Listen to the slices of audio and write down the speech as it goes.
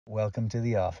Welcome to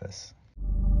the office.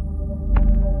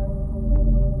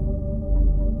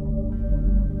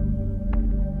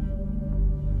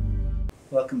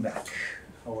 Welcome back.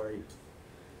 How are you?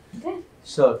 Good.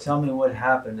 So tell me what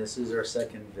happened. This is our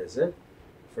second visit.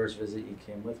 First visit you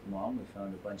came with Mom. We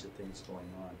found a bunch of things going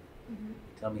on. Mm-hmm.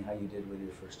 Tell me how you did with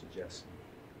your first adjustment.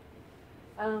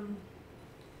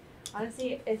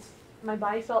 Honestly, my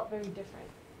body felt very different.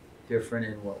 Different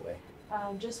in what way?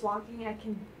 Just walking, I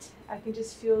can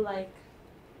just feel like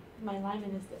my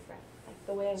alignment is different. Like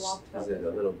the way I walked felt Is it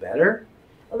different. a little better?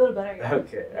 A little better, yeah.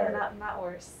 Okay, Yeah, all right. not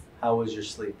worse. How was your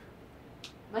sleep?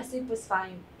 My sleep was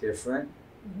fine. Different?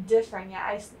 Different,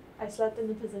 yeah. I slept in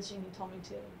the position you told me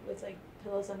to, with like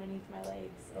pillows underneath my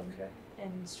legs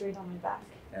and straight on my back.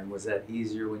 And was that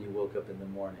easier when you woke up in the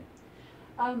morning?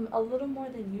 A little more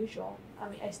than usual. I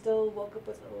mean, I still woke up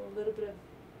with a little bit of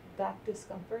back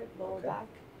discomfort, lower back.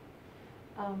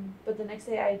 But the next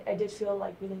day I did feel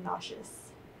like really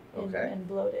nauseous and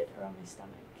bloated around my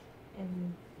stomach.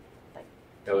 And like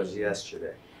That was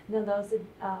yesterday. No, that was the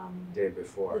Day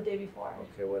before. The day before.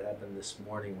 Okay, what happened this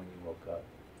morning when you woke up?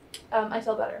 I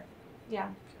felt better. Yeah.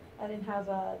 Okay. I didn't have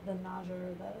the nausea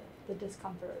or the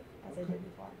discomfort as I did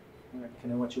before. All right.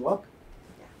 Can I watch you walk?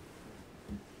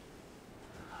 Yeah.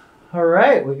 All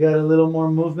right, we got a little more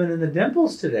movement in the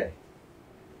dimples today.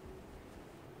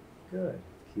 Good.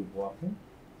 Keep walking.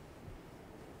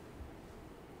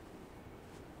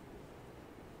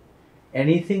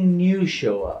 Anything new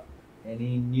show up?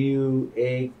 Any new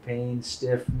ache, pain,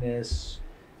 stiffness,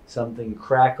 something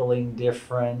crackling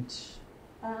different?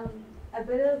 A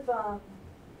bit of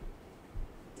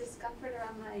discomfort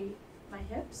around my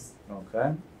hips.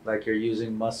 Okay. Like you're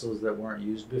using muscles that weren't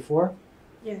used before?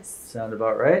 Yes. Sound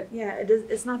about right? Yeah,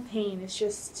 it's not pain, it's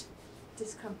just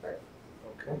discomfort.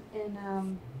 Okay. And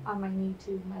on my knee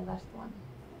too, my left one.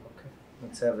 Okay.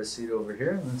 Let's have a seat over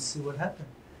here and let's see what happened.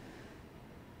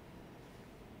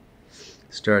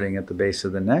 Starting at the base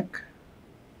of the neck.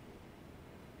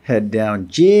 Head down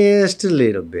just a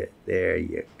little bit. There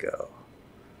you go.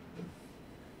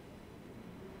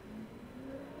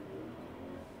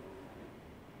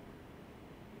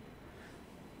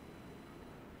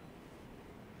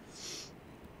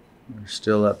 We're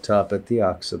still up top at the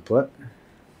occiput.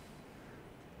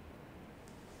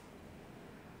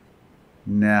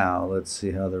 Now, let's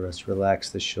see how the rest. Relax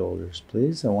the shoulders,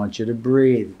 please. I want you to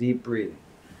breathe, deep breathing.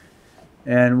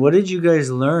 And what did you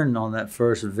guys learn on that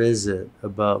first visit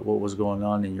about what was going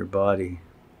on in your body?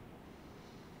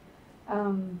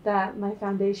 That my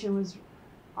foundation was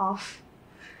off.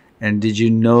 And did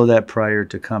you know that prior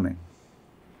to coming?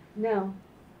 No.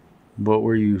 What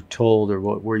were you told or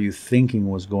what were you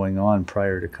thinking was going on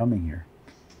prior to coming here?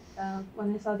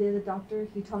 When I saw the other doctor,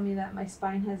 he told me that my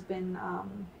spine has been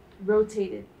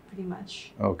rotated pretty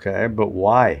much. Okay, but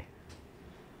why?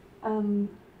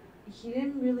 He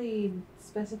didn't really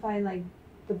specify like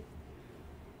the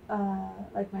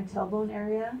like my tailbone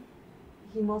area.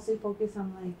 He mostly focused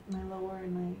on like my lower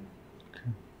and my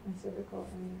cervical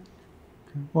area.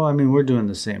 Okay. Well, I mean, we're doing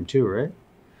the same too, right?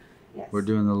 Yes. We're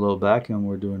doing the low back and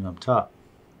we're doing up top.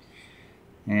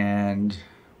 And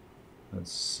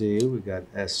let's see, we got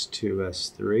S2,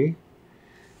 S3.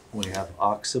 We have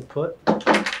occiput.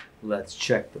 Let's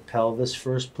check the pelvis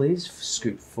first, please.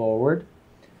 Scoot forward.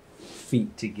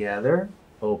 Feet together.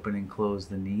 Open and close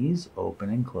the knees. Open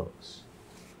and close.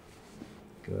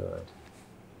 Good.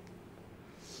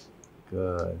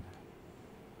 Good.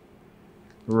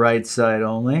 Right side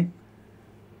only.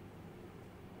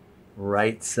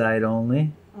 Right side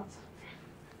only. Oh.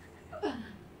 I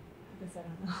guess I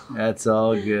don't know. That's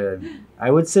all good. I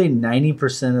would say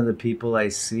 90% of the people I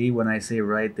see, when I say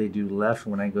right, they do left.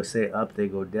 When I go say up, they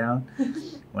go down.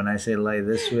 When I say lie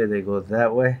this way, they go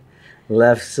that way.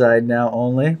 Left side now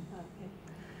only. Okay.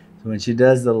 So when she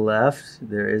does the left,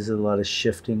 there is a lot of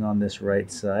shifting on this right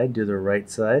side. Do the right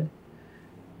side.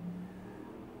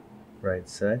 Right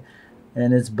side.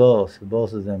 And it's both.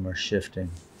 Both of them are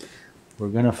shifting. We're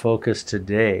going to focus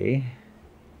today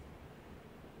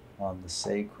on the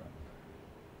sacrum.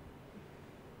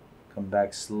 Come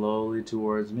back slowly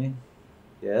towards me.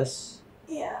 Yes?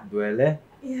 Yeah. Duele?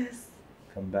 Yes.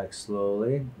 Come back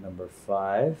slowly. Number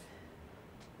 5.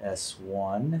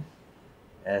 S1.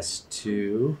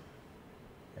 S2.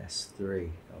 S3.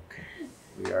 Okay.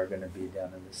 We are going to be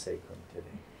down in the sacrum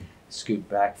today. Scoot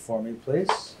back for me,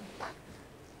 please.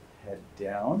 Head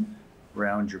down.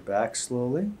 Round your back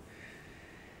slowly.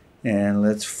 And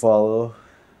let's follow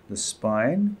the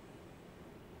spine.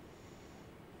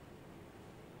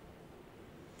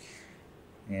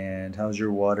 And how's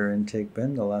your water intake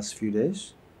been the last few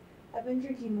days? I've been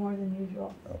drinking more than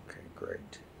usual. Okay,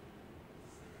 great.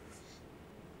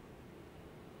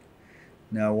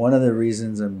 Now, one of the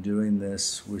reasons I'm doing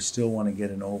this, we still want to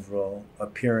get an overall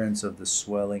appearance of the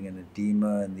swelling and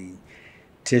edema and the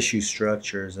tissue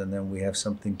structures, and then we have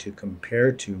something to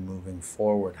compare to moving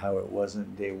forward, how it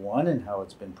wasn't day one and how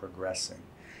it's been progressing,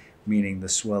 meaning the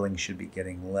swelling should be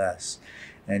getting less.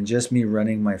 And just me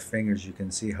running my fingers, you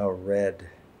can see how red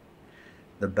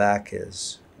the back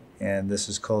is. And this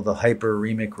is called the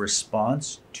hyperemic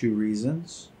response. 2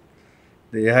 reasons.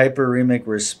 The hyperemic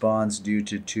response due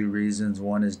to 2 reasons.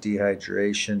 1 is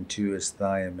dehydration, 2 is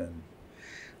thiamine.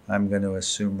 I'm going to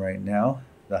assume right now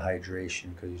the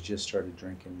hydration because you just started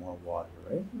drinking more water,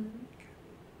 right?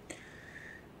 Okay.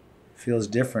 Feels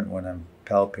different when I'm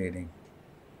palpating.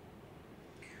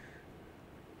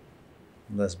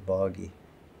 Less boggy.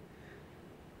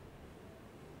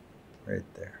 Right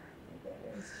there.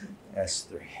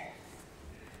 S3.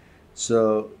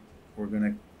 So we're going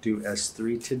to do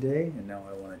S3 today, and now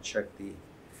I want to check the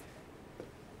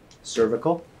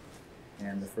cervical.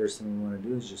 And the first thing we want to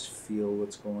do is just feel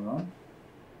what's going on.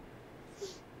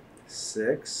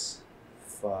 6,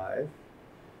 5,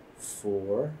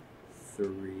 4,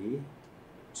 3,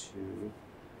 2,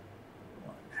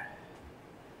 1.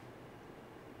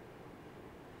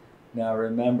 Now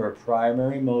remember,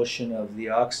 primary motion of the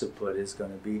occiput is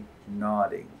going to be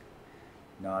nodding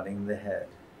the head.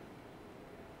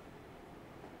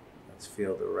 Let's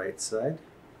feel the right side.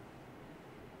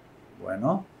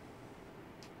 Bueno.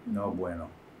 No bueno.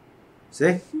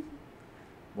 See?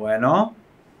 Bueno.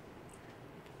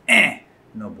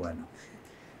 No bueno.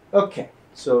 Okay,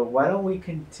 so why don't we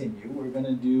continue? We're going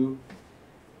to do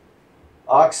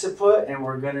occiput and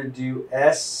we're going to do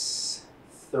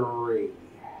S3.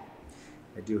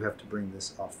 I do have to bring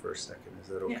this off for a second. Is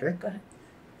that okay? Yeah, go ahead.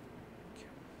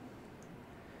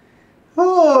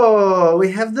 Oh,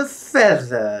 we have the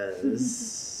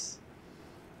feathers.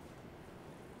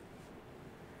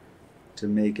 To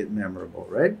make it memorable,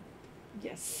 right?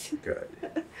 Yes. Good.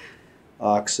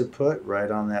 Occiput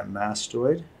right on that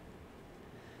mastoid.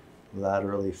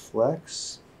 Laterally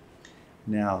flex.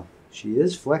 Now, she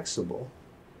is flexible,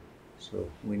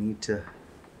 so we need to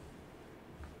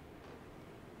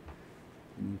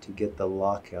get the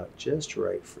lockout just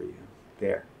right for you.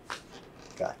 There.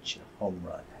 Gotcha. Home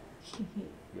run.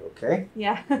 You okay?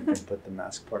 Yeah. You can put the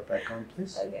mask part back on,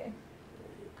 please. Okay. There you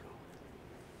go.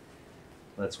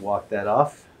 Let's walk that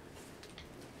off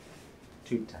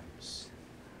 2 times.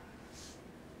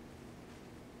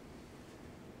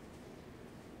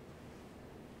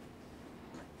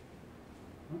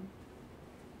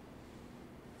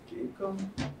 Keep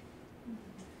going.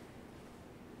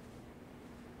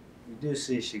 You do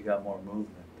see she got more movement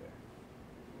there.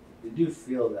 You do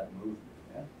feel that movement,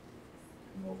 yeah?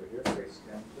 Come over here, face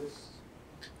down, please.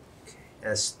 Okay,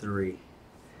 S3.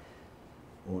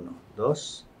 1, 2,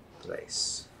 3.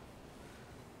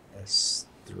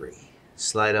 S3.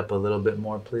 Slide up a little bit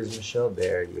more, please, Michelle.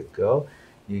 There you go.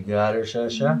 You got her,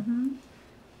 Shasha? Mm-hmm.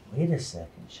 Wait a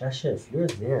second. Shasha, if you're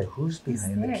there, who's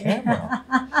behind the camera?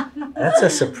 That's a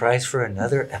surprise for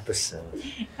another episode.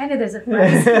 I know there's a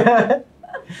surprise.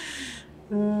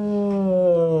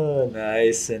 Oh,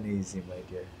 nice and easy, my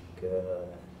dear. Good.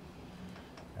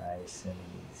 Nice and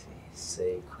easy.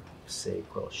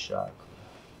 Sacral chakra.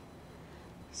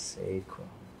 Sacral.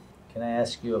 Can I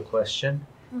ask you a question?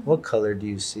 Mm-hmm. What color do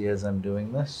you see as I'm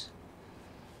doing this?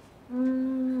 A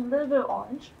little bit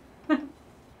orange.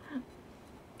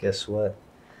 Guess what?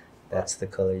 That's the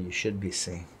color you should be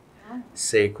seeing. Oh.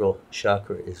 Sacral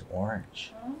chakra is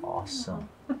orange. Oh. Awesome.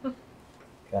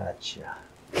 Gotcha.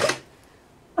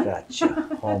 Gotcha.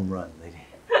 Home run, lady.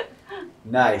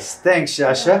 Nice. Thanks,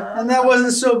 Shasha. And that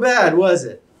wasn't so bad, was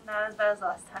it? Not as bad as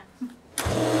last time.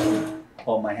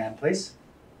 Hold my hand, please.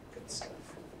 Good stuff.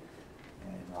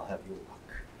 And I'll have you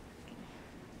walk.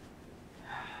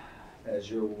 As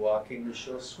you're walking,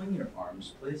 Michelle, swing your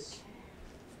arms, please.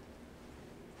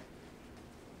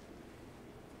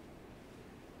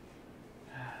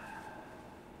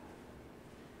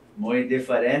 Muy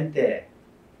diferente.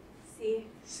 Sí.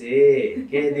 Sí,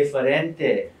 qué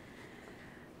diferente.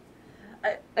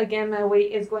 Again, my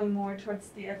weight is going more towards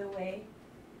the other way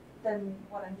than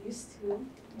what I'm used to.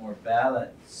 More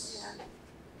balance. Yeah,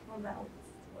 more balance.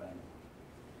 Wow.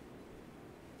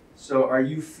 So are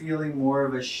you feeling more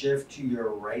of a shift to your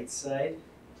right side?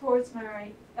 Towards my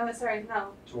right. Oh, sorry,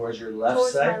 no. Towards your left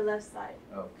towards side? Towards my left side.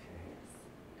 Okay.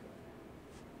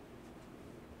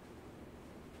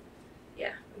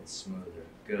 Yeah. It's smoother.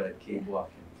 Good. Keep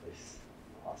walking, please.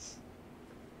 Awesome.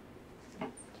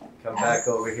 Come back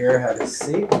over here. Have a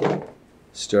seat.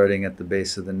 Starting at the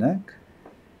base of the neck.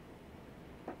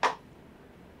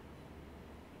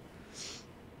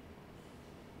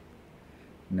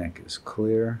 Neck is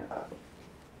clear.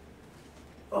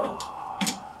 Oh.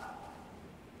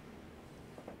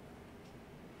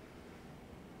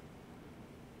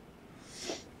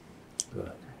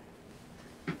 Good.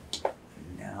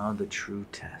 Now the true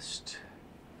test.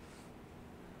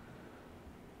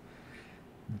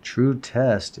 The true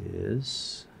test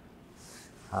is,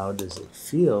 how does it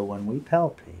feel when we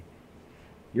palpate?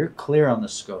 You're clear on the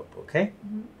scope, okay?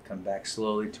 Mm-hmm. Come back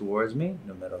slowly towards me.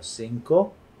 Número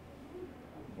 5.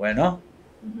 Bueno.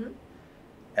 Mm-hmm.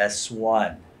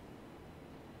 S1.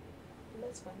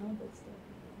 That's fine. No, that's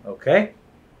still. Okay?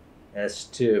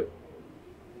 S2.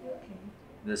 Okay.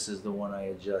 This is the one I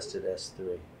adjusted,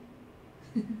 S3.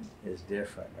 It's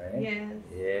different, right? Yes.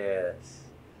 Yes.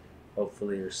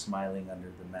 Hopefully you're smiling under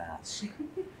the mask.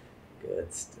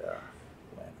 Good stuff.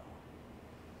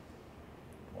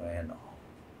 Bueno.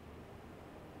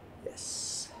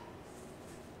 Yes.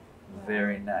 Wow.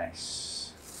 Very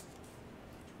nice.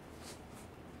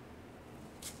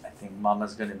 I think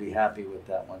Mama's going to be happy with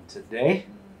that one today.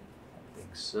 I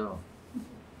think so.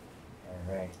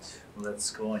 All right. Let's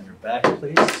go on your back,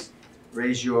 please.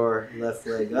 Raise your left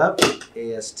leg up.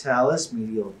 AS talus,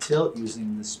 medial tilt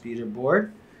using the speeder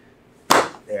board.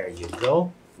 There you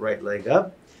go. Right leg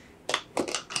up.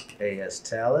 AS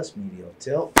talus, medial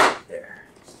tilt. There.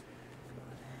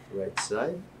 Right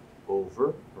side.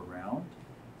 Over, around.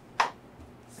 There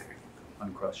you go.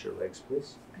 Uncross your legs,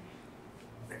 please.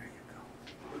 There you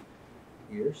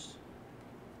go. Ears.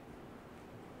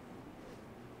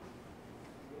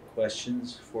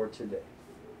 Questions for today?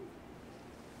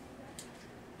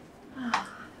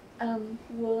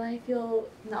 Will I feel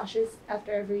nauseous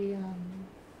after every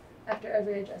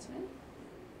adjustment?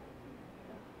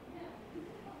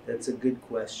 That's a good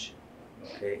question.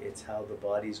 Okay, it's how the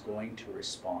body's going to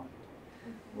respond.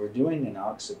 We're doing an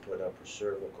occiput upper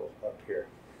cervical up here.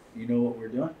 You know what we're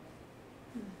doing?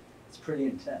 It's pretty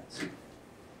intense.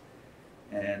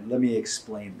 And let me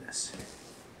explain this.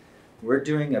 We're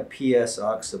doing a PS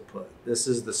occiput. This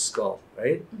is the skull,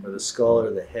 right? Or the skull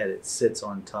or the head. It sits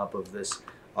on top of this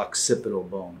occipital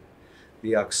bone.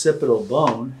 The occipital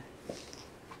bone,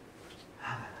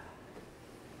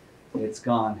 it's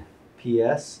gone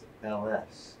PS,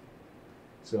 LS.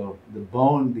 So the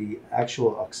bone, the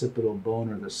actual occipital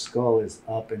bone or the skull is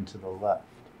up and to the left.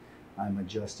 I'm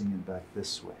adjusting it back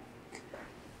this way.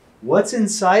 What's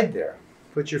inside there?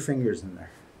 Put your fingers in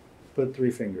there. Put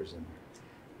 3 fingers in there.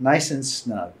 Nice and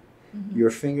snug. Mm-hmm. Your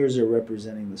fingers are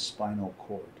representing the spinal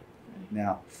cord. Right.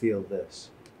 Now, feel this.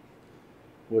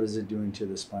 What is it doing to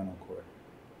the spinal cord?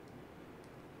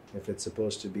 If it's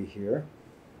supposed to be here,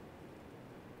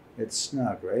 it's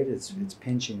snug, right? It's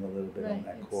pinching a little bit on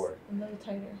that cord. A little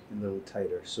tighter. A little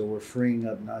tighter. So we're freeing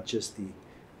up not just the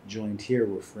joint here,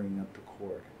 we're freeing up the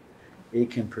cord.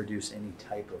 It can produce any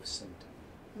type of symptom.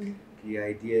 Mm-hmm. The The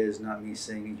idea is not me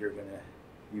saying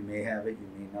you may have it, you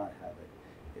may not have it.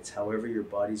 It's however your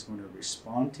body's going to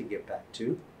respond to get back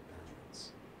to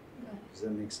balance. Right. Does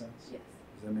that make sense? Yes.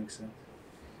 Does that make sense?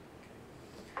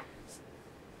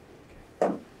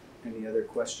 Okay. Any other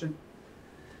question?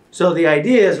 So the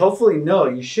idea is hopefully no,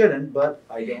 you shouldn't, but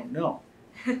I don't know.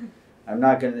 I'm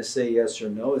not going to say yes or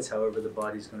no. It's however the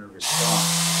body's going to respond.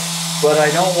 But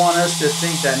I don't want us to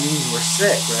think that means we're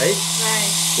sick, right? Right.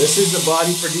 This is the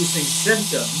body producing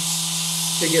symptoms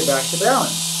to get back to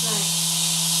balance. Right.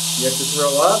 You have to throw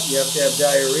up, you have to have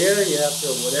diarrhea, you have to,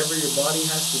 whatever your body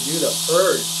has to do to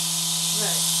purge,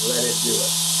 Right. let it do it.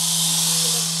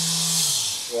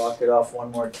 Walk it off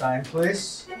one more time,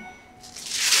 please.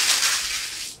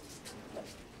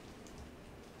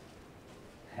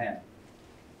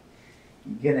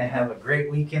 You're going to have a great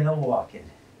weekend of walking.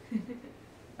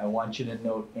 I want you to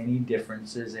note any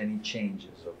differences, any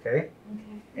changes, okay?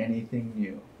 Okay. Anything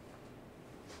new.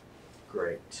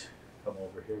 Great. Come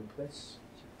over here, please.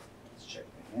 Let's check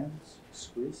the hands.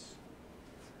 Squeeze.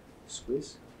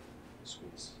 Squeeze.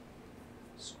 Squeeze.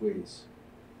 Squeeze.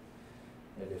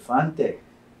 Elefante.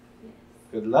 Yes.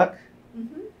 Good luck.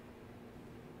 Mm-hmm.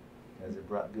 Has it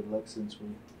brought good luck since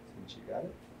you got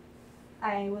it?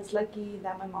 I was lucky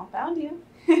that my mom found you.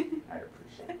 I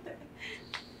appreciate that.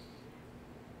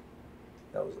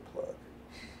 That was a plug.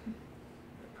 I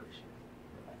appreciate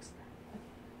it. Relax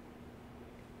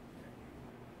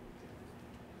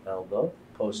there. Elbow,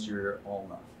 posterior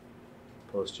ulna.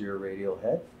 Posterior radial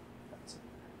head. That's it.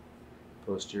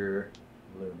 Posterior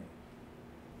luni.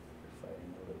 You're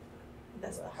fighting a little bit.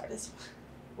 That's the hardest one.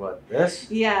 What, this?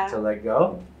 Yeah. To let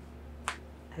go?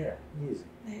 Yeah, easy.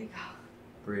 There you go.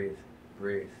 Breathe,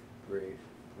 breathe, breathe,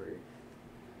 breathe,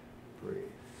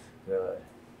 breathe. Good.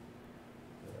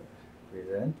 Good.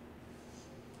 Breathe in.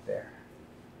 There.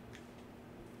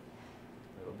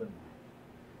 open.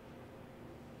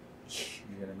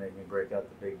 You're gonna make me break out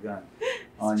the big gun.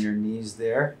 On your knees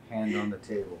there, hand on the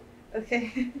table.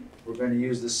 Okay. We're gonna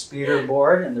use the speeder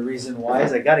board, and the reason why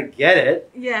is I gotta get it,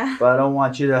 Yeah. but I don't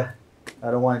want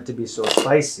it to be so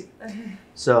spicy. Okay.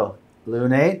 So,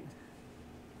 lunate.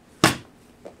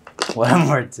 One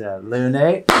more time.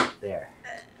 Lunate. There.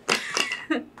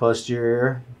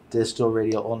 Posterior distal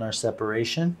radial ulnar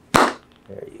separation.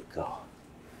 There you go.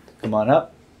 Come on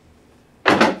up.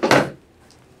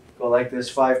 Go like this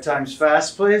 5 times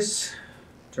fast, please.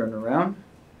 Turn around.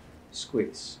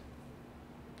 Squeeze.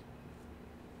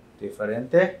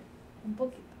 Diferente. Un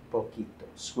poquito. Poquito.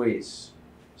 Squeeze.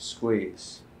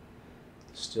 Squeeze.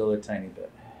 Still a tiny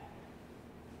bit.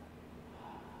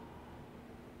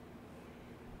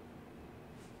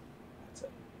 That's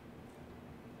it.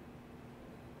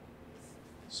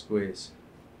 Squeeze.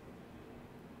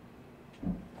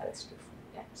 That's different.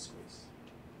 Yeah. Squeeze.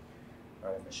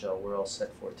 All right, Michelle, we're all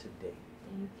set for today.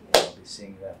 Thank you. I'll be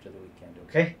seeing you after the weekend,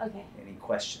 okay? Okay. Any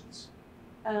questions?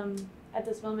 At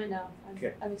this moment, no.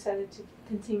 Okay. I'm excited to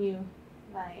continue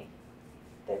my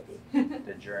therapy.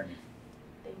 The journey.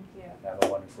 Thank you. Have a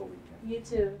wonderful weekend. You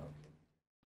too.